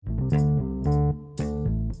Hi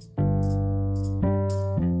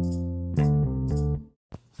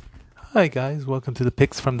guys, welcome to the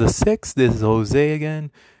Picks from the Six. This is Jose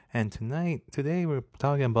again, and today we're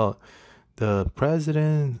talking about the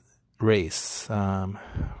president race.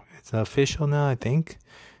 It's official now, I think.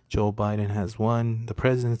 Joe Biden has won the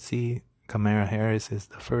presidency. Kamala Harris is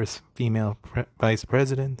the first female vice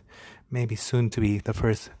president, maybe soon to be the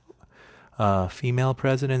first female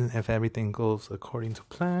president if everything goes according to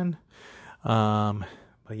plan. But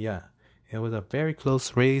yeah, it was a very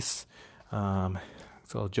close race.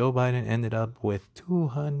 So Joe Biden ended up with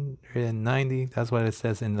 290. That's what it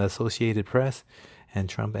says in the Associated Press. And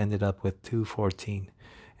Trump ended up with 214.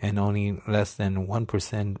 And only less than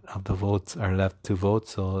 1% of the votes are left to vote.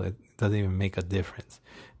 So it doesn't even make a difference.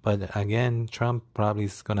 But again, Trump probably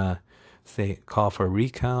is going to call for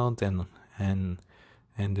recount and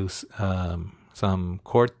do some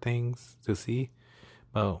court things to see.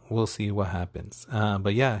 But we'll see what happens.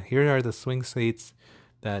 But yeah, here are the swing states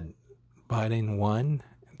that Biden won,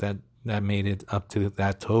 that made it up to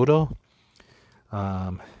that total.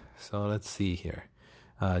 So let's see here.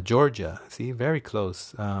 Georgia, see, very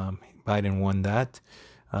close. Biden won that.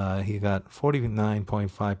 He got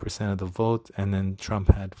 49.5% of the vote, and then Trump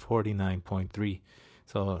had 49.3%.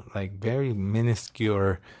 So like very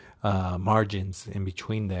minuscule margins in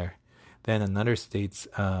between there. Then another states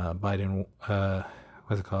Biden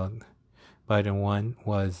Biden won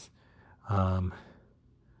was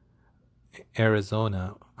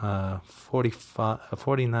Arizona,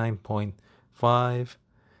 49.5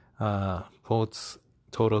 votes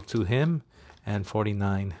total to him, and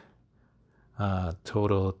 49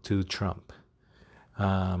 total to Trump.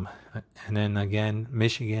 And then again,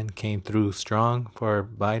 Michigan came through strong for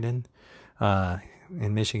Biden.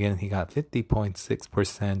 In Michigan, he got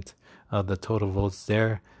 50.6% of the total votes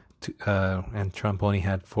there. And Trump only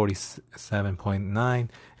had 47.9%,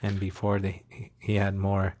 and before he had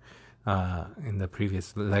more in the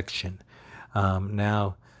previous election.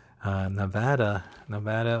 Now, Nevada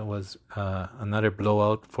was another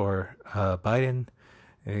blowout for Biden.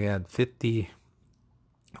 He had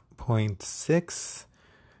 50.6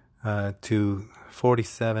 to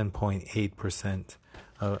 47.8%.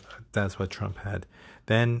 That's what Trump had.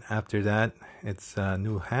 Then after that, it's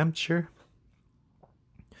New Hampshire.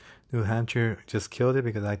 New Hampshire just killed it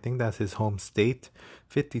because I think that's his home state.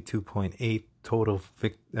 52.8 total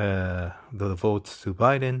the votes to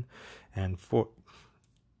Biden, and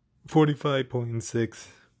 45.6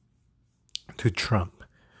 to Trump.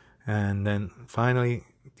 And then finally,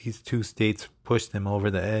 these two states pushed them over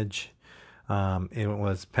the edge. It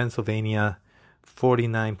was Pennsylvania,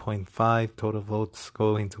 49.5 total votes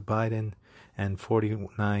going to Biden, and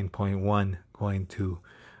 49.1 going to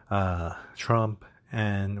Trump.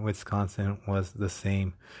 And Wisconsin was the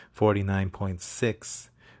same, 49.6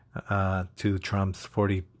 to Trump's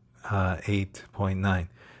 48.9.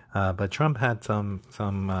 But Trump had some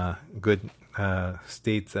good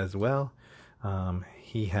states as well.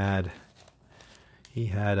 He had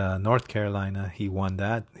North Carolina. He won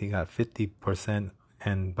that. He got 50%,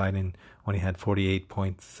 and Biden only had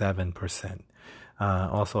 48.7%.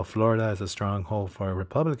 Also, Florida is a stronghold for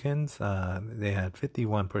Republicans. They had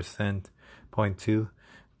 51.2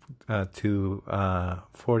 to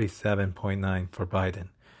 47.9 for Biden.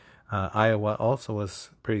 Iowa also was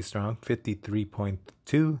pretty strong, 53.2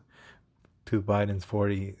 to Biden's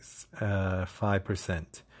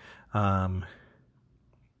 45%.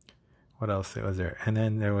 What else was there? And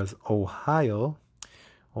then there was Ohio.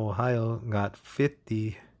 Ohio got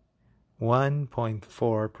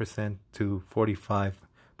 51.4% to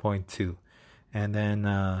 45.2. And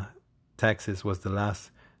then Texas was the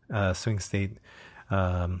last swing state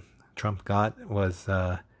Trump got, was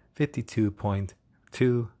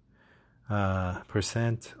 52.2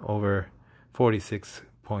 percent over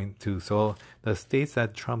 46.2. So the states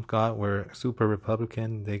that Trump got were super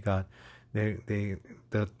Republican. They got the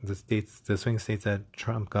swing states that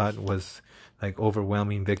Trump got was like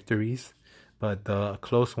overwhelming victories, but the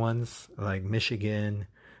close ones like Michigan,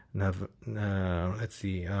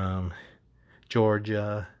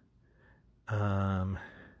 Georgia, and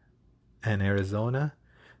Arizona,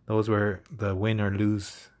 those were the win or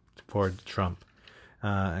lose for Trump.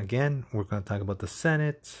 Again, we're going to talk about the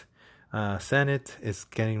Senate. Senate is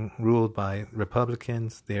getting ruled by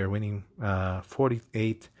Republicans. They are winning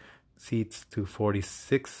 48 seats to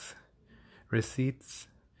 46 seats.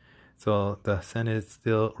 So the Senate is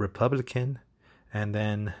still Republican. And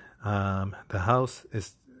then the House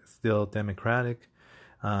is still Democratic.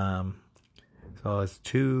 So it's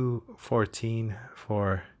 214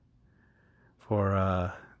 for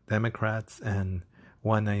Democrats and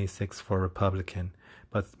 196 for Republican.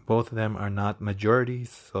 But both of them are not majorities,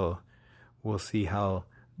 so we'll see how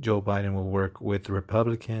Joe Biden will work with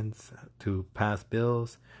Republicans to pass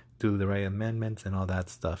bills, do the right amendments, and all that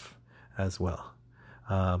stuff as well.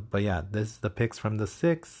 But yeah, this is the picks from the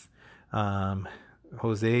 6.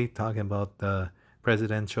 Jose talking about the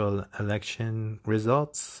presidential election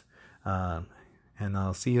results. And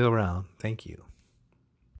I'll see you around. Thank you.